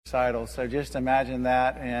recitals. So just imagine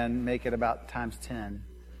that and make it about times 10.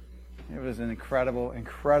 It was an incredible,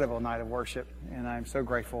 incredible night of worship, and I'm so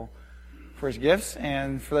grateful for his gifts.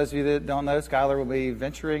 And for those of you that don't know, Skylar will be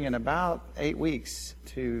venturing in about 8 weeks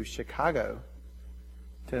to Chicago,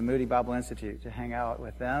 to Moody Bible Institute, to hang out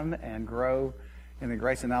with them and grow in the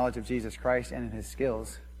grace and knowledge of Jesus Christ and in his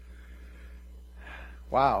skills.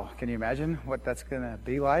 Wow, can you imagine what that's going to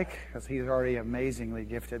be like? Because he's already amazingly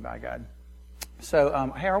gifted by God.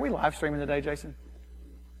 So, hey, are we live streaming today, Jason?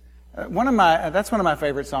 That's one of my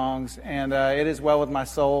favorite songs, and It Is Well With My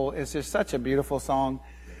Soul. It's just such a beautiful song.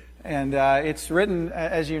 And it's written,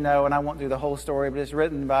 as you know, and I won't do the whole story, but it's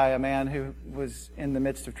written by a man who was in the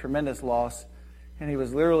midst of tremendous loss. And he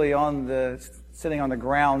was literally sitting on the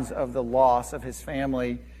grounds of the loss of his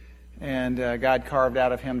family. And God carved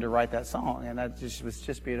out of him to write that song. And that was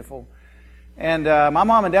just beautiful. And my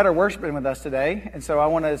mom and dad are worshiping with us today. And so I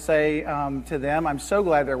want to say to them, I'm so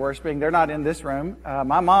glad they're worshiping. They're not in this room.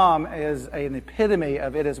 My mom is an epitome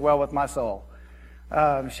of It Is Well With My Soul.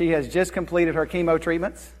 She has just completed her chemo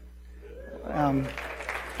treatments.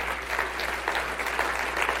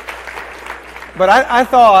 But I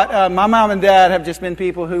thought my mom and dad have just been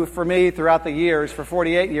people who, for me, throughout the years, for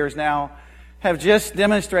 48 years now, have just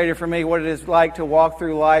demonstrated for me what it is like to walk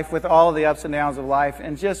through life with all the ups and downs of life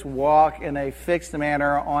and just walk in a fixed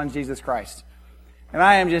manner on Jesus Christ. And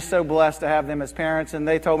I am just so blessed to have them as parents, and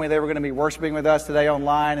they told me they were going to be worshiping with us today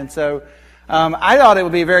online. And so I thought it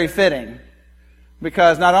would be very fitting,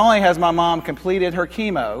 because not only has my mom completed her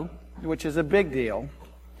chemo, which is a big deal,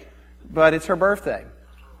 but it's her birthday.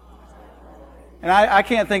 And I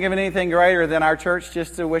can't think of anything greater than our church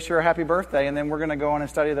just to wish her a happy birthday, and then we're going to go on and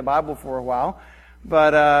study the Bible for a while.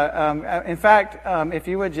 But in fact, if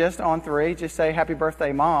you would just on three, just say happy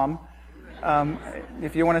birthday, Mom.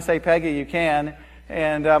 If you want to say Peggy, you can.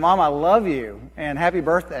 And Mom, I love you, and happy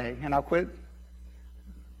birthday. And I'll quit.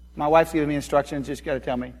 My wife's giving me instructions, just got to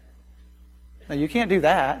tell me. No, you can't do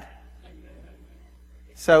that.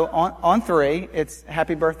 So on three, it's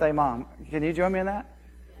happy birthday, Mom. Can you join me in that?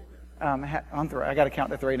 On three. I got to count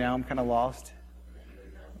to three now. I'm kind of lost.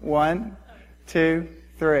 1, 2,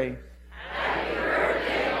 3. Happy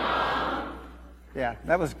birthday, Mom. Yeah,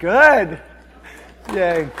 that was good.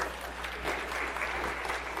 Yay.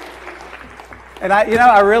 And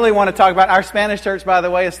I really want to talk about our Spanish church, by the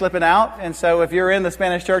way, is slipping out. And so if you're in the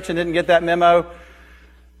Spanish church and didn't get that memo,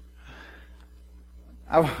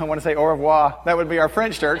 I want to say au revoir. That would be our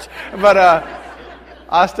French church. But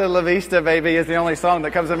Hasta la vista, baby, is the only song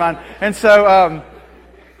that comes to mind. And so,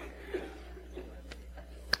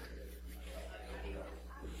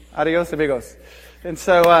 adios, amigos. And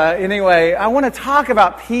so, anyway, I want to talk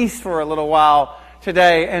about peace for a little while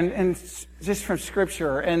today, and just from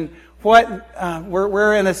Scripture, and what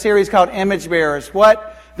we're in a series called Image Bearers.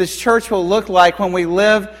 What this church will look like when we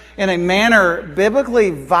live in a manner biblically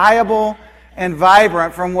viable and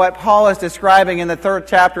vibrant from what Paul is describing in the 3rd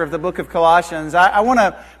chapter of the book of Colossians. I want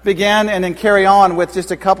to begin and then carry on with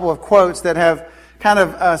just a couple of quotes that have kind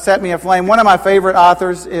of set me aflame. One of my favorite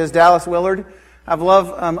authors is Dallas Willard. I've loved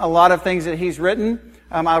a lot of things that he's written.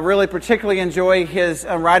 I really particularly enjoy his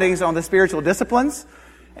writings on the spiritual disciplines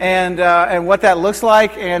and what that looks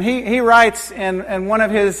like. And he writes in one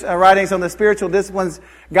of his writings on the spiritual disciplines,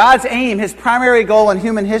 God's aim, his primary goal in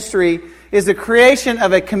human history, is the creation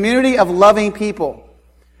of a community of loving people,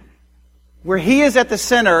 where He is at the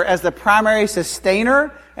center as the primary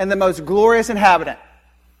sustainer and the most glorious inhabitant.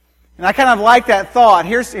 And I kind of like that thought.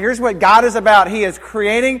 Here's what God is about. He is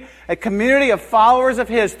creating a community of followers of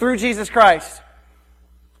His through Jesus Christ.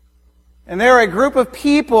 And they're a group of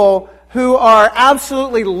people who are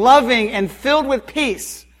absolutely loving and filled with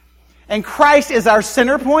peace. And Christ is our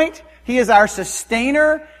center point. He is our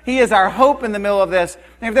sustainer. He is our hope in the middle of this.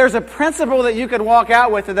 And if there's a principle that you could walk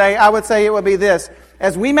out with today, I would say it would be this.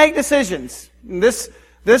 As we make decisions, this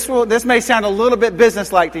may sound a little bit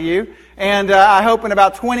businesslike to you, and I hope in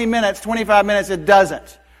about 20 minutes, 25 minutes, it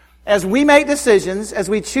doesn't. As we make decisions, as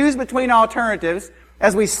we choose between alternatives,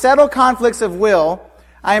 as we settle conflicts of will,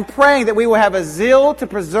 I am praying that we will have a zeal to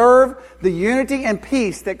preserve the unity and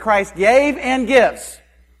peace that Christ gave and gives.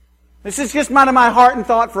 This is just my heart and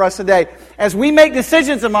thought for us today. As we make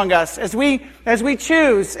decisions among us, as we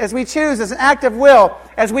choose as an act of will,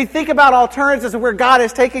 as we think about alternatives of where God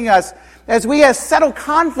is taking us, as we settle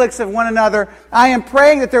conflicts of one another, I am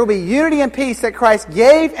praying that there will be unity and peace that Christ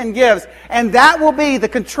gave and gives, and that will be the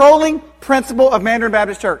controlling principle of Mandarin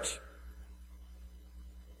Baptist Church.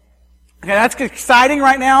 Okay, that's exciting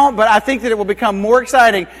right now, but I think that it will become more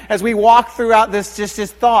exciting as we walk throughout this, just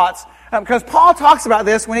his thoughts Because Paul talks about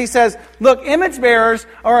this when he says, look, image bearers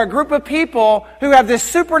are a group of people who have this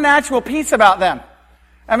supernatural peace about them.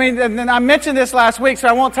 I mean, and I mentioned this last week, so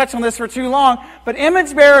I won't touch on this for too long, but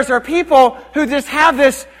image bearers are people who just have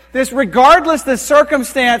this regardless the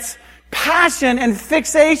circumstance, passion and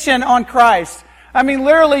fixation on Christ. I mean,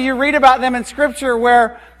 literally, you read about them in Scripture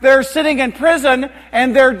where they're sitting in prison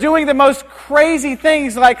and they're doing the most crazy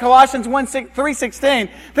things like Colossians 3:16.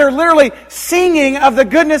 They're literally singing of the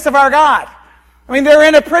goodness of our God. I mean, they're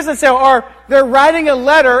in a prison cell, or they're writing a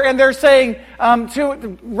letter and they're saying,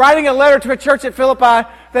 writing a letter to a church at Philippi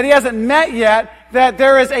that he hasn't met yet, that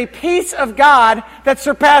there is a peace of God that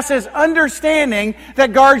surpasses understanding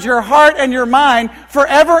that guards your heart and your mind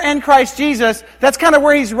forever in Christ Jesus. That's kind of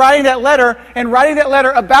where he's writing that letter, and writing that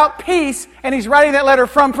letter about peace, and he's writing that letter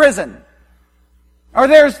from prison. Or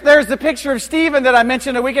there's the picture of Stephen that I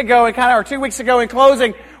mentioned a week ago, or 2 weeks ago in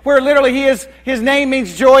closing, where literally his name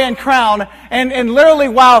means joy and crown, and literally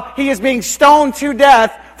while he is being stoned to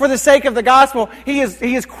death for the sake of the gospel, he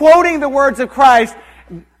is quoting the words of Christ,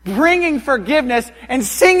 bringing forgiveness and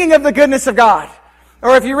singing of the goodness of God.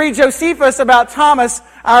 Or if you read Josephus about Thomas,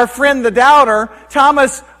 our friend the doubter,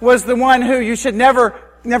 Thomas was the one who you should never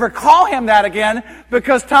call him that again,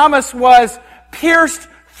 because Thomas was pierced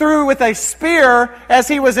through with a spear as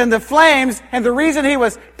he was in the flames. And the reason he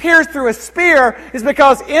was pierced through a spear is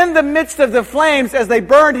because in the midst of the flames, as they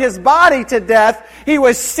burned his body to death, he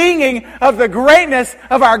was singing of the greatness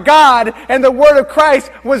of our God, and the word of Christ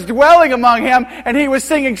was dwelling among him, and he was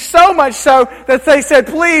singing so much so that they said,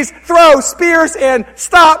 please throw spears in,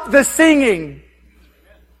 stop the singing.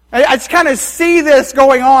 I just kind of see this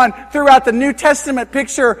going on throughout the New Testament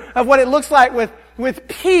picture of what it looks like with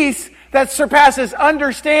peace that surpasses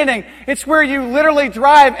understanding. It's where you literally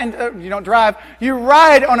drive, and you don't drive, you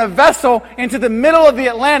ride on a vessel into the middle of the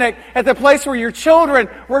Atlantic at the place where your children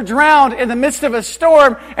were drowned in the midst of a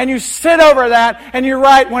storm, and you sit over that and you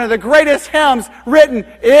write one of the greatest hymns written,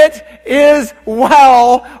 "It is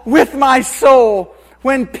well with my soul,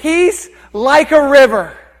 when peace like a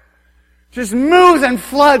river just moves and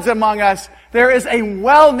floods among us. There is a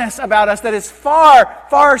wellness about us that is far,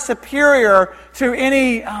 far superior to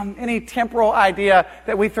any temporal idea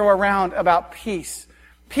that we throw around about peace.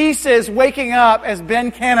 Peace is waking up, as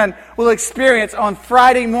Ben Cannon will experience on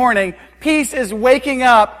Friday morning. Peace is waking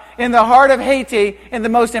up in the heart of Haiti, in the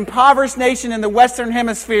most impoverished nation in the Western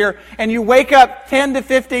Hemisphere, and you wake up 10 to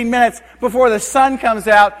 15 minutes before the sun comes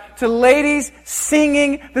out to ladies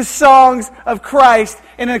singing the songs of Christ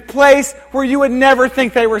in a place where you would never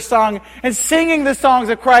think they were sung, and singing the songs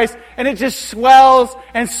of Christ, and it just swells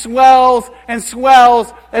and swells and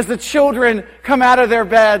swells as the children come out of their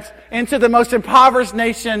beds into the most impoverished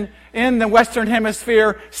nation in the Western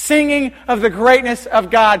Hemisphere, singing of the greatness of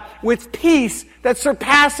God with peace that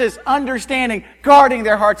surpasses understanding, guarding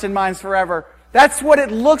their hearts and minds forever. That's what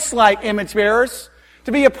it looks like, image bearers,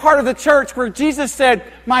 to be a part of the church where Jesus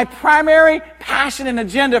said, my primary passion and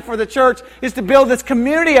agenda for the church is to build this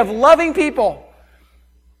community of loving people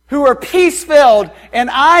who are peace-filled, and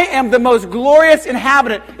I am the most glorious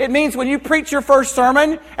inhabitant. It means when you preach your first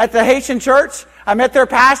sermon at the Haitian church, I met their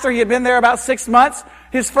pastor, he had been there about 6 months.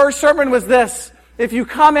 His first sermon was this: if you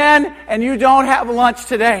come in and you don't have lunch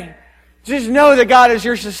today, just know that God is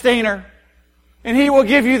your sustainer, and He will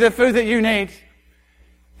give you the food that you need.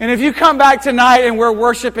 And if you come back tonight and we're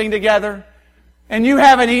worshiping together, and you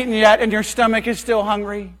haven't eaten yet and your stomach is still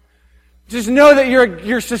hungry, just know that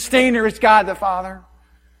your sustainer is God the Father.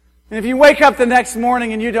 And if you wake up the next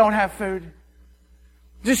morning and you don't have food,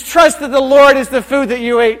 just trust that the Lord is the food that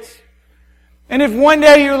you eat. And if one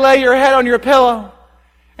day you lay your head on your pillow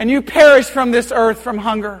and you perish from this earth from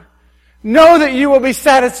hunger, know that you will be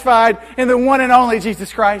satisfied in the one and only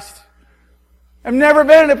Jesus Christ. I've never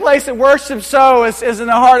been in a place that worships so as in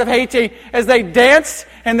the heart of Haiti, as they danced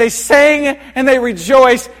and they sang and they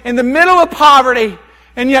rejoiced in the middle of poverty,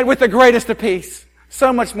 and yet with the greatest of peace.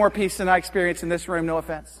 So much more peace than I experience in this room, no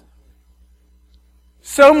offense.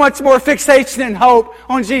 So much more fixation and hope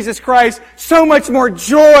on Jesus Christ. So much more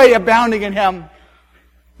joy abounding in Him.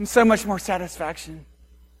 And so much more satisfaction.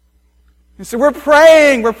 And so we're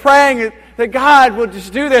praying that God will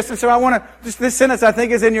just do this. And so I want to, this sentence I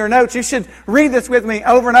think is in your notes. You should read this with me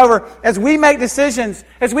over and over. As we make decisions,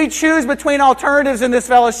 as we choose between alternatives in this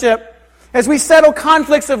fellowship, as we settle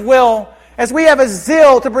conflicts of will, as we have a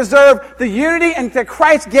zeal to preserve the unity and that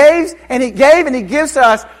Christ gave and He gives to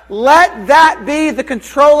us, let that be the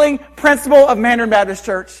controlling principle of Mandarin Baptist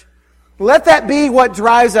Church. Let that be what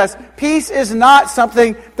drives us. Peace is not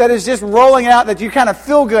something that is just rolling out that you kind of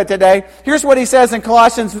feel good today. Here's what he says in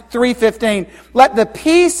Colossians 3:15. Let the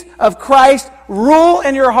peace of Christ rule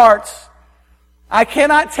in your hearts. I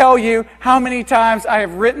cannot tell you how many times I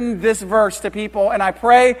have written this verse to people, and I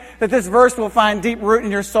pray that this verse will find deep root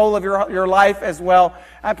in your soul of your life as well.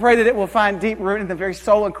 I pray that it will find deep root in the very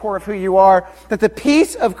soul and core of who you are, that the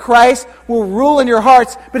peace of Christ will rule in your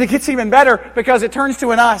hearts, but it gets even better because it turns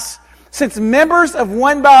to an us. Since members of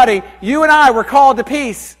one body, you and I were called to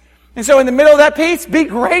peace. And so in the middle of that peace, be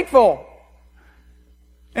grateful.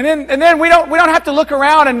 And then we don't have to look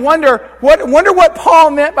around and wonder what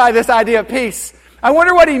Paul meant by this idea of peace. I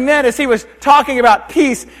wonder what he meant as he was talking about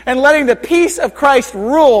peace and letting the peace of Christ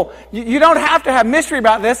rule. You don't have to have mystery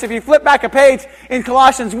about this. If you flip back a page in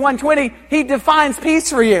Colossians 1:20, he defines peace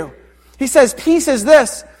for you. He says, peace is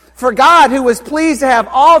this: for God, who was pleased to have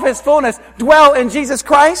all of His fullness dwell in Jesus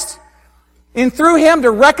Christ, and through Him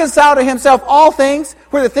to reconcile to Himself all things,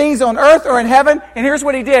 whether things on earth or in heaven. And here's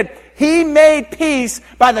what He did. He made peace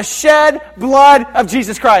by the shed blood of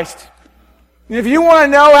Jesus Christ. And if you want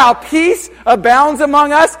to know how peace abounds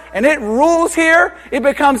among us, and it rules here, it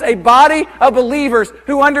becomes a body of believers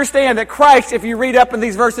who understand that Christ, if you read up in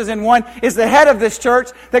these verses in 1, is the head of this church,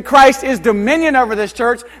 that Christ is dominion over this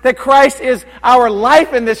church, that Christ is our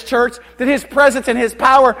life in this church, that His presence and His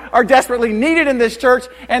power are desperately needed in this church,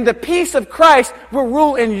 and the peace of Christ will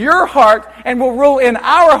rule in your heart and will rule in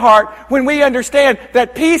our heart when we understand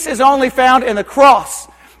that peace is only found in the cross.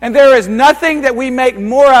 And there is nothing that we make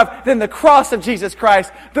more of than the cross of Jesus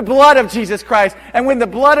Christ, the blood of Jesus Christ. And when the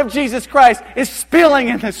blood of Jesus Christ is spilling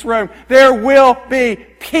in this room, there will be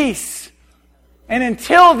peace. And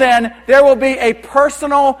until then, there will be a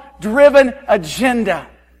personal driven agenda.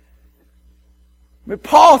 But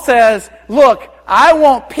Paul says, look, I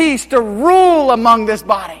want peace to rule among this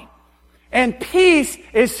body. And peace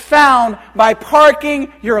is found by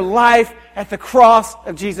parking your life at the cross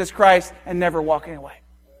of Jesus Christ and never walking away.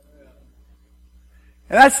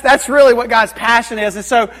 And that's really what God's passion is. And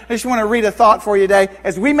so I just want to read a thought for you today.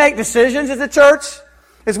 As we make decisions as a church,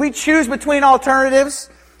 as we choose between alternatives,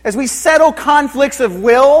 as we settle conflicts of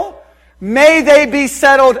will, may they be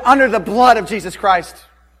settled under the blood of Jesus Christ,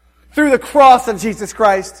 through the cross of Jesus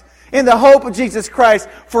Christ, in the hope of Jesus Christ.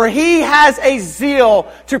 For He has a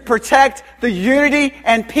zeal to protect the unity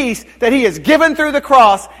and peace that He has given through the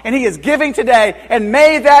cross and He is giving today. And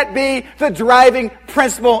may that be the driving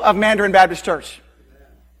principle of Mandarin Baptist Church.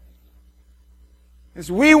 As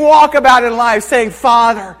we walk about in life saying,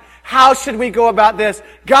 Father, how should we go about this?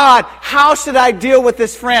 God, how should I deal with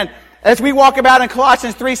this friend? As we walk about in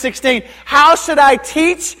Colossians 3:16, how should I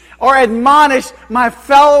teach or admonish my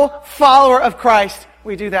fellow follower of Christ?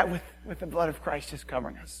 We do that with the blood of Christ just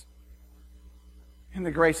covering us. And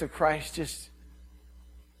the grace of Christ just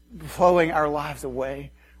flowing our lives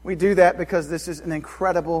away. We do that because this is an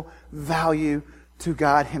incredible value to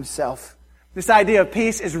God Himself. This idea of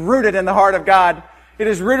peace is rooted in the heart of God. It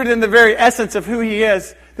is rooted in the very essence of who He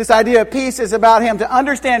is. This idea of peace is about Him. To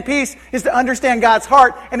understand peace is to understand God's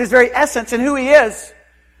heart and His very essence and who He is.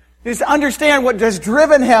 It is to understand what has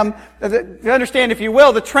driven Him, to understand, if you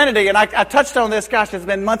will, the Trinity. And I touched on this, gosh, it's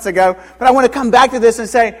been months ago. But I want to come back to this and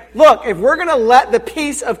say, look, if we're going to let the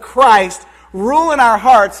peace of Christ rule in our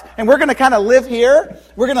hearts, and we're going to kind of live here.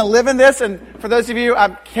 We're going to live in this, and for those of you,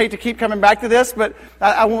 I hate to keep coming back to this, but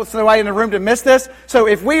I won't want somebody in the room to miss this. So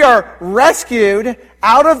if we are rescued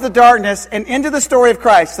out of the darkness and into the story of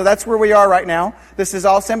Christ, so that's where we are right now. This is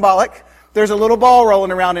all symbolic. There's a little ball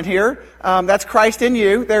rolling around in here. That's Christ in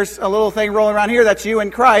you. There's a little thing rolling around here. That's you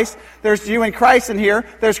in Christ. There's you in Christ in here.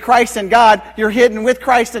 There's Christ in God. You're hidden with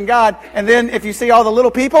Christ in God. And then if you see all the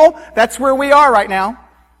little people, that's where we are right now.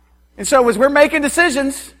 And so as we're making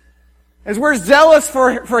decisions, as we're zealous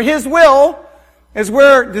for His will, as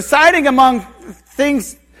we're deciding among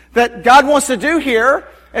things that God wants to do here,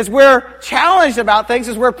 as we're challenged about things,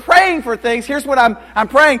 as we're praying for things, here's what I'm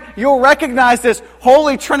praying. You'll recognize this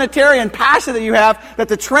holy Trinitarian passion that you have, that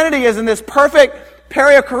the Trinity is in this perfect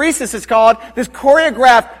periochoresis, it's called, this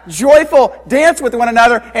choreographed, joyful dance with one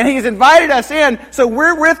another, and He's invited us in, so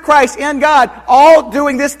we're with Christ in God, all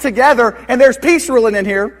doing this together, and there's peace ruling in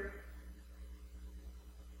here.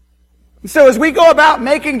 So as we go about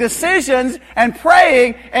making decisions and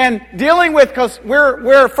praying and dealing with, because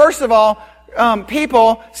we're first of all,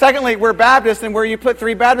 people. Secondly, we're Baptists, and where you put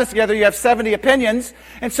 3 Baptists together, you have 70 opinions.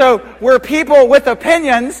 And so we're people with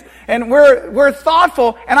opinions, and we're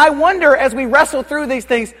thoughtful. And I wonder, as we wrestle through these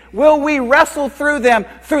things, will we wrestle through them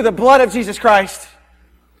through the blood of Jesus Christ,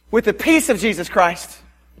 with the peace of Jesus Christ?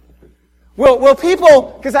 Will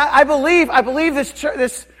people? Because I believe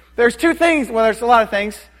There's two things, well, there's a lot of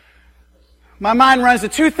things. My mind runs to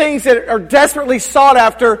two things that are desperately sought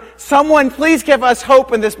after. Someone, please give us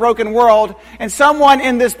hope in this broken world. And someone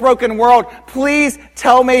in this broken world, please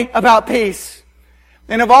tell me about peace.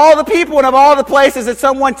 And of all the people and of all the places that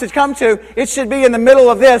someone should come to, it should be in the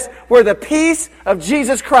middle of this, where the peace of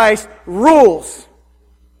Jesus Christ rules.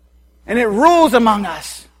 And it rules among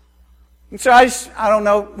us. And so I don't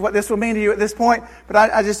know what this will mean to you at this point, but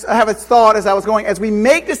I have a thought as I was going, as we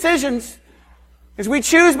make decisions, as we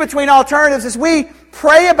choose between alternatives, as we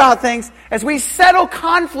pray about things, as we settle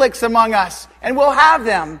conflicts among us, and we'll have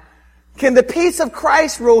them, can the peace of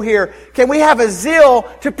Christ rule here? Can we have a zeal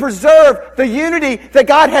to preserve the unity that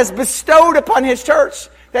God has bestowed upon His church,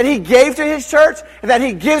 that He gave to His church, and that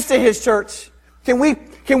He gives to His church? Can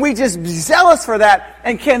we just be zealous for that?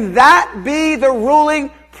 And can that be the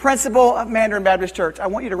ruling principle of Mandarin Baptist Church? I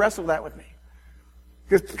want you to wrestle that with me.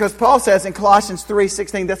 Because Paul says in Colossians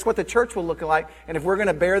 3:16, that's what the church will look like. And if we're going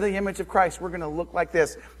to bear the image of Christ, we're going to look like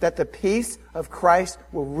this. That the peace of Christ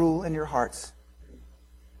will rule in your hearts.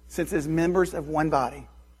 Since as members of one body,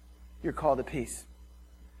 you're called to peace.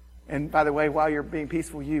 And by the way, while you're being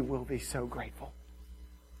peaceful, you will be so grateful.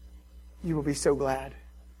 You will be so glad.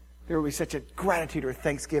 There will be such a gratitude or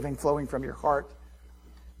thanksgiving flowing from your heart.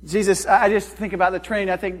 Jesus, I just think about the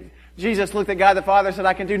Trinity. I think Jesus looked at God the Father and said,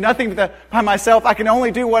 I can do nothing by myself. I can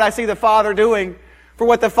only do what I see the Father doing. For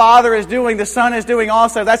what the Father is doing, the Son is doing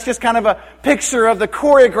also. That's just kind of a picture of the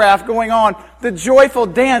choreograph going on, the joyful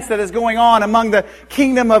dance that is going on among the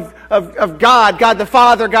kingdom of God, God the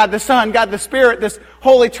Father, God the Son, God the Spirit, this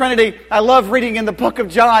Holy Trinity. I love reading in the book of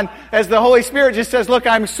John as the Holy Spirit just says, look,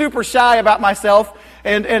 I'm super shy about myself.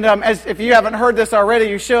 And as if you haven't heard this already,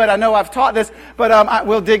 you should. I know I've taught this, but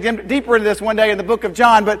we'll dig deeper into this one day in the book of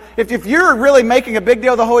John. But if you're really making a big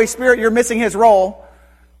deal of the Holy Spirit, you're missing His role.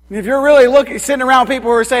 And if you're really sitting around people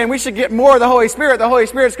who are saying we should get more of the Holy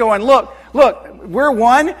Spirit's going, look, we're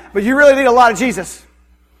one, but you really need a lot of Jesus.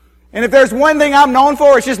 And if there's one thing I'm known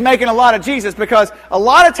for, it's just making a lot of Jesus, because a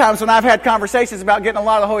lot of times when I've had conversations about getting a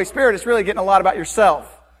lot of the Holy Spirit, it's really getting a lot about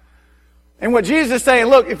yourself. And what Jesus is saying,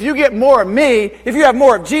 look, if you get more of me, if you have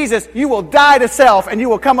more of Jesus, you will die to self and you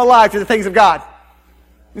will come alive to the things of God.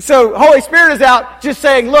 And so Holy Spirit is out just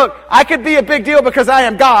saying, look, I could be a big deal because I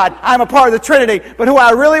am God. I'm a part of the Trinity. But who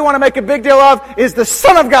I really want to make a big deal of is the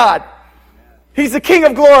Son of God. He's the King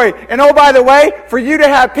of glory. And oh, by the way, for you to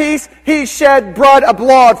have peace, He shed blood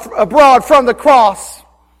abroad from the cross.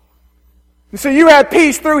 And so you have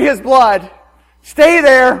peace through His blood. Stay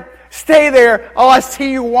there. Stay there. Oh, I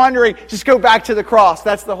see you wandering. Just go back to the cross.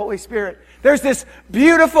 That's the Holy Spirit. There's this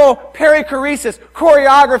beautiful perichoresis,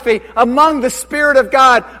 choreography among the Spirit of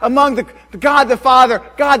God, among the God the Father,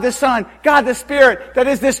 God the Son, God the Spirit, that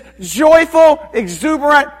is this joyful,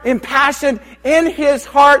 exuberant, impassioned in His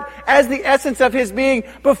heart as the essence of His being.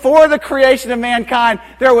 Before the creation of mankind,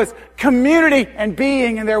 there was community and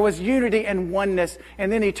being, and there was unity and oneness.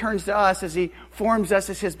 And then He turns to us as He forms us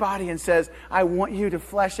as His body and says, I want you to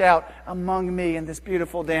flesh out among me in this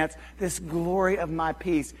beautiful dance, this glory of my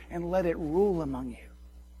peace, and let it rule among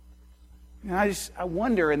you. And I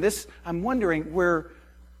wonder, I'm wondering where,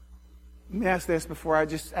 let me ask this before I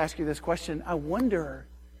just ask you this question. I wonder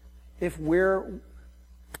if I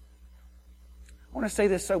want to say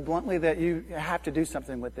this so bluntly that you have to do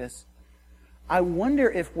something with this. I wonder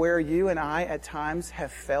if where you and I at times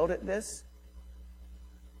have failed at this,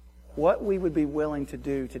 what we would be willing to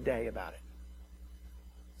do today about it.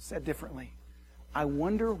 Said differently, I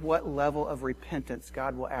wonder what level of repentance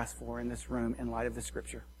God will ask for in this room in light of the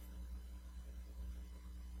Scripture.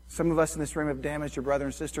 Some of us in this room have damaged your brother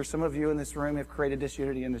and sister. Some of you in this room have created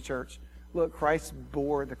disunity in the church. Look, Christ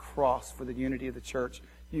bore the cross for the unity of the church.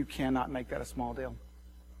 You cannot make that a small deal.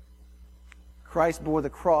 Christ bore the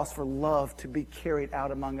cross for love to be carried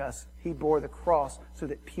out among us. He bore the cross so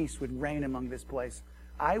that peace would reign among this place.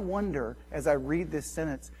 I wonder, as I read this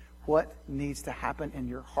sentence, what needs to happen in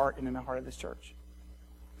your heart and in the heart of this church.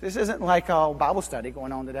 This isn't like a Bible study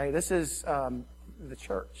going on today. This is the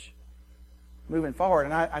church moving forward.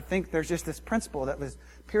 And I think there's just this principle that was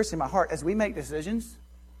piercing my heart. As we make decisions,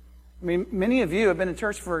 I mean, many of you have been in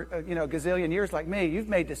church for a gazillion years like me. You've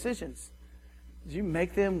made decisions. You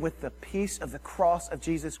make them with the peace of the cross of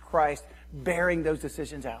Jesus Christ, bearing those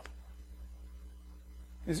decisions out.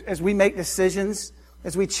 As we make decisions,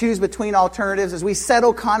 as we choose between alternatives, as we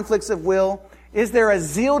settle conflicts of will, is there a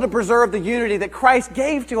zeal to preserve the unity that Christ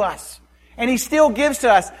gave to us? And He still gives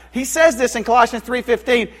to us. He says this in Colossians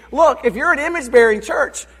 3:15. Look, if you're an image-bearing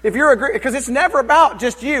church, because it's never about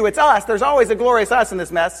just you, it's us. There's always a glorious us in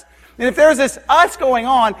this mess. And if there's this us going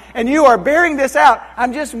on and you are bearing this out,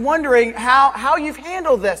 I'm just wondering how you've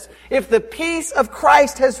handled this. If the peace of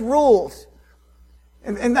Christ has ruled.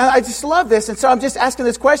 And I just love this. And so I'm just asking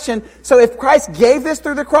this question. So if Christ gave this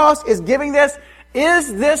through the cross, is giving this,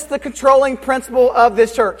 is this the controlling principle of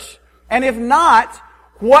this church? And if not,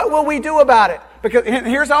 what will we do about it? Because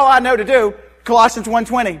here's all I know to do. Colossians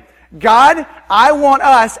 1:20. God, I want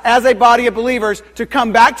us as a body of believers to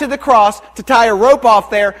come back to the cross, to tie a rope off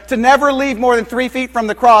there, to never leave more than 3 feet from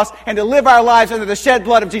the cross, and to live our lives under the shed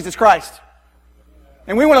blood of Jesus Christ.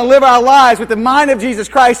 And we want to live our lives with the mind of Jesus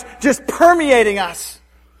Christ just permeating us.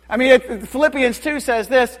 I mean, Philippians 2 says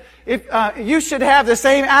this, if you should have the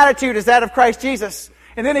same attitude as that of Christ Jesus.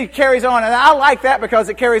 And then he carries on, and I like that because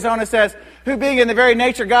it carries on and says, who being in the very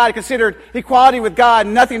nature God considered equality with God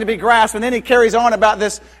nothing to be grasped. And then he carries on about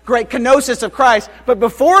this great kenosis of Christ. But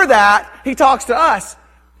before that, he talks to us.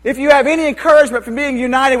 If you have any encouragement from being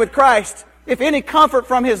united with Christ, if any comfort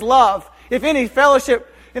from His love, if any fellowship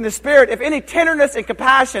in the Spirit, if any tenderness and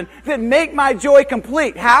compassion, then make my joy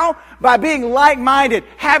complete. How? By being like-minded,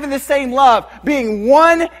 having the same love, being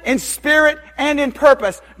one in spirit and in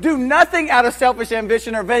purpose. Do nothing out of selfish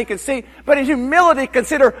ambition or vain conceit, but in humility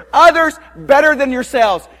consider others better than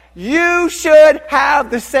yourselves. You should have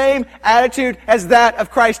the same attitude as that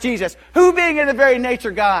of Christ Jesus, who being in the very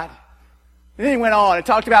nature God. And then he went on and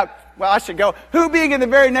talked about, well, I should go. Who being in the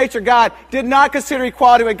very nature God did not consider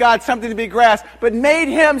equality with God something to be grasped, but made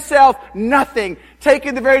Himself nothing,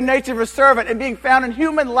 taking the very nature of a servant and being found in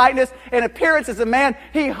human likeness and appearance as a man,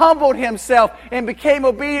 He humbled Himself and became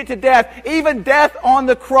obedient to death, even death on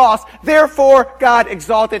the cross. Therefore, God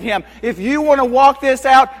exalted Him. If you want to walk this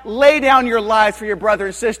out, lay down your lives for your brother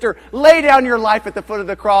and sister. Lay down your life at the foot of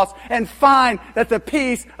the cross and find that the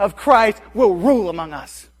peace of Christ will rule among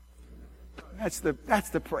us. That's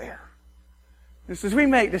the prayer. This as we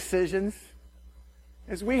make decisions,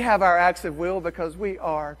 as we have our acts of will, because we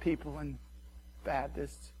are people and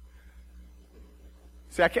Baptists.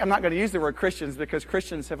 See, I'm not going to use the word Christians because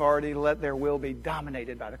Christians have already let their will be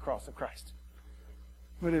dominated by the cross of Christ.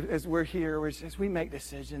 But as we're here, as we make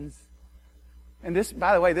decisions, and this,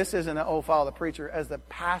 by the way, this isn't an old follow the preacher. As the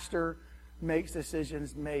pastor makes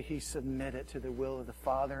decisions, may he submit it to the will of the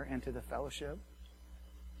Father and to the fellowship.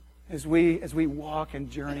 As we walk and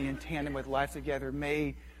journey in tandem with life together,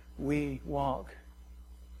 may we walk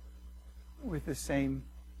with the same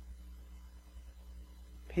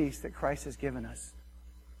peace that Christ has given us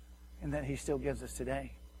and that He still gives us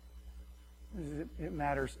today. It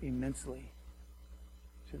matters immensely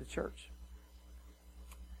to the church.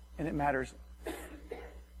 And it matters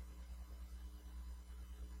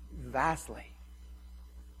vastly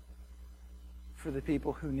for the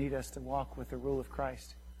people who need us to walk with the rule of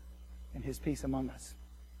Christ and His peace among us.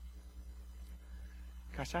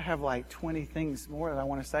 Gosh, I have like 20 things more that I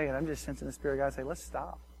want to say, and I'm just sensing the Spirit of God say, let's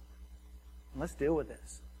stop. Let's deal with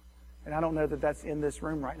this. And I don't know that that's in this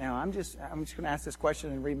room right now. I'm just going to ask this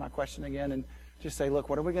question and read my question again and just say, look,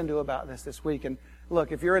 what are we going to do about this week? And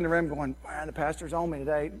look, if you're in the room going, man, the pastor's on me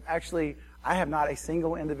today. Actually, I have not a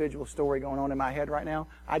single individual story going on in my head right now.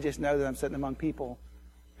 I just know that I'm sitting among people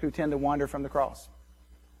who tend to wander from the cross.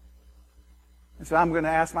 And so I'm going to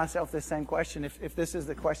ask myself this same question. If this is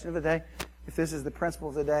the question of the day, if this is the principle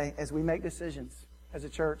of the day, as we make decisions as a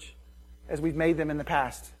church, as we've made them in the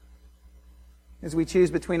past, as we choose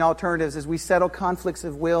between alternatives, as we settle conflicts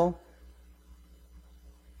of will,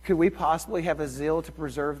 could we possibly have a zeal to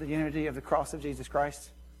preserve the unity of the cross of Jesus Christ?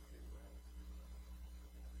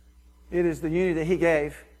 It is the unity that He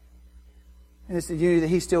gave, and it's the unity that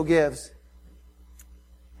He still gives.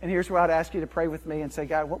 And here's where I'd ask you to pray with me and say,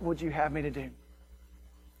 God, what would you have me to do?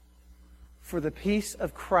 For the peace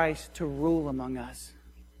of Christ to rule among us.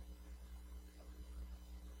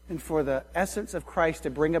 And for the essence of Christ to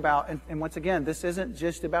bring about, and once again, this isn't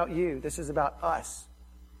just about you. This is about us.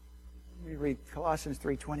 Let me read Colossians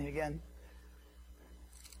 3:20 again.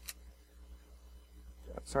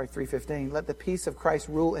 Sorry, 3:15. Let the peace of Christ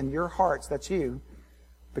rule in your hearts, that's you,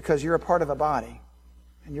 because you're a part of a body,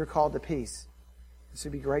 and you're called to peace. So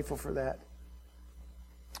be grateful for that.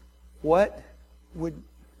 What would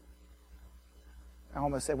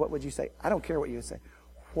you say? I don't care what you would say.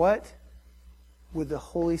 What would the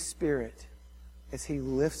Holy Spirit, as He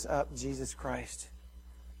lifts up Jesus Christ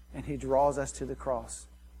and He draws us to the cross,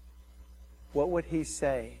 what would He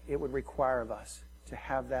say it would require of us to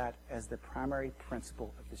have that as the primary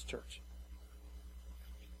principle of this church?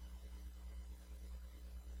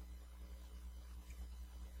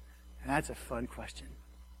 And that's a fun question.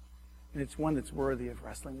 And it's one that's worthy of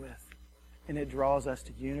wrestling with. And it draws us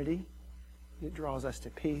to unity. It draws us to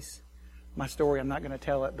peace. my story. I'm not going to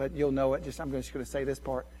tell it, but you'll know it. I'm just going to say this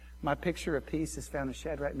part. My picture of peace is found in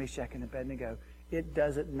Shadrach, Meshach, and Abednego. It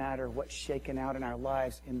doesn't matter what's shaken out in our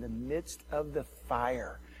lives. In the midst of the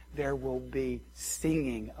fire, there will be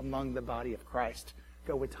singing among the body of Christ.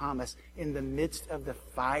 Go with Thomas. In the midst of the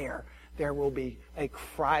fire, there will be a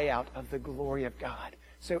cry out of the glory of God.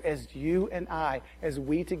 So as you and I, as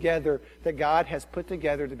we together, that God has put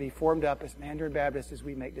together to be formed up as Mandarin Baptists, as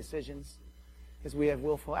we make decisions, as we have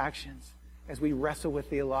willful actions, as we wrestle with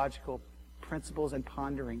theological principles and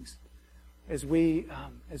ponderings, as we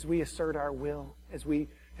assert our will, as we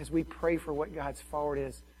pray for what God's forward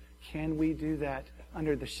is, can we do that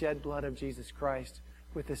under the shed blood of Jesus Christ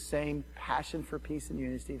with the same passion for peace and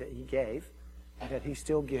unity that He gave and that He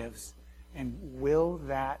still gives? And will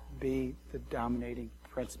that be the dominating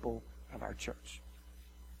principle of our church?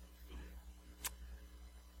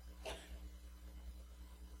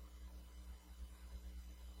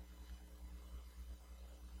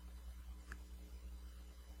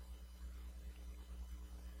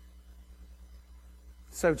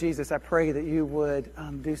 So, Jesus, I pray that you would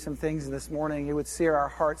do some things this morning. You would sear our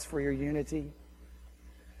hearts for your unity.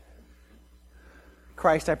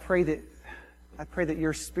 Christ, I pray that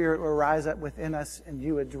your Spirit will rise up within us and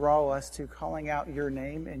you would draw us to calling out your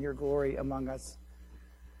name and your glory among us.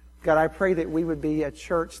 God, I pray that we would be a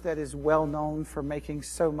church that is well known for making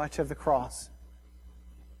so much of the cross.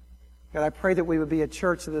 God, I pray that we would be a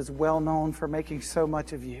church that is well known for making so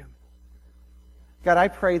much of you. God, I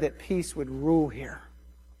pray that peace would rule here,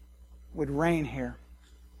 would reign here,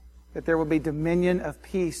 that there will be dominion of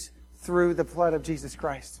peace through the blood of Jesus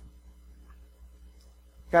Christ.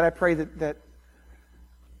 God, I pray that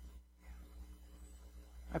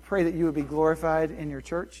you would be glorified in your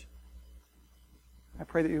church. I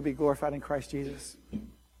pray that you would be glorified in Christ Jesus.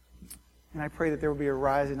 And I pray that there will be a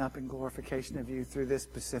rising up in glorification of you through this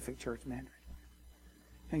specific church, Mandarin.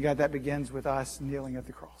 And God, that begins with us kneeling at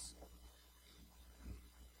the cross.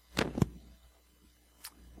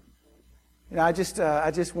 You know, I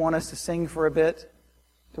just want us to sing for a bit,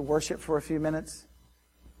 to worship for a few minutes.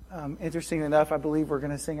 Interesting enough, I believe we're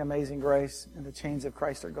going to sing Amazing Grace, and the chains of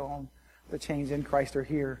Christ are gone. The chains in Christ are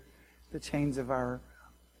here. The chains of our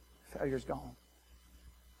failures gone.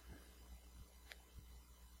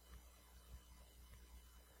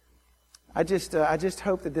 I just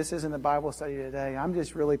hope that this isn't a Bible study today. I'm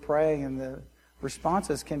just really praying, and the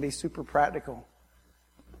responses can be super practical.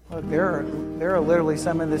 Look, there are literally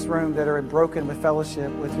some in this room that are broken with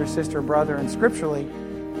fellowship with your sister or brother, and scripturally,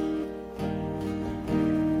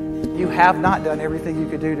 you have not done everything you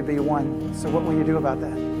could do to be one. So what will you do about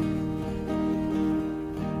that?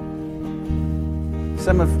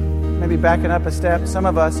 Maybe backing up a step, some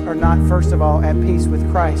of us are not, first of all, at peace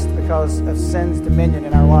with Christ because of sin's dominion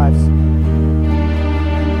in our lives.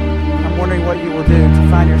 I'm wondering what you will do to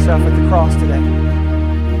find yourself at the cross today.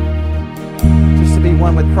 Just to be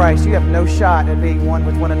one with Christ. You have no shot at being one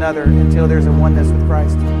with one another until there's a oneness with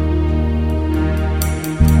Christ.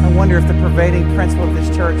 I wonder if the pervading principle of this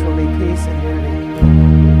church will be peace and unity.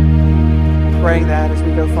 I'm praying that as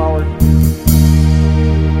we go forward.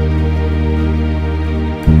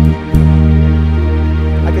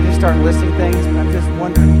 I could just start listing things, but I'm just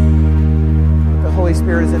wondering what the Holy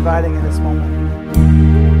Spirit is inviting in this moment.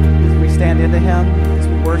 As we stand into Him, as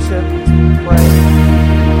we worship, as we pray.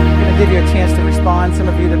 I'm going to give you a chance to respond. Some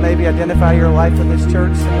of you that maybe identify your life with this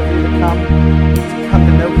church. Some of you that come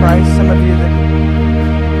to know Christ. Some of you that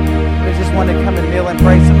just want to come and kneel and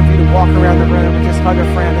pray. Some of you to walk around the room and just hug a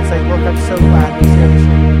friend and say, look, I'm so glad He's here this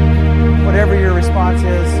year. Whatever your response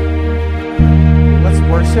is, let's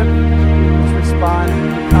worship. Let's respond.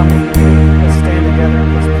 Come. Let's stand together.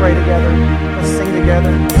 Let's pray together. Let's sing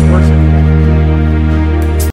together. Let's worship together.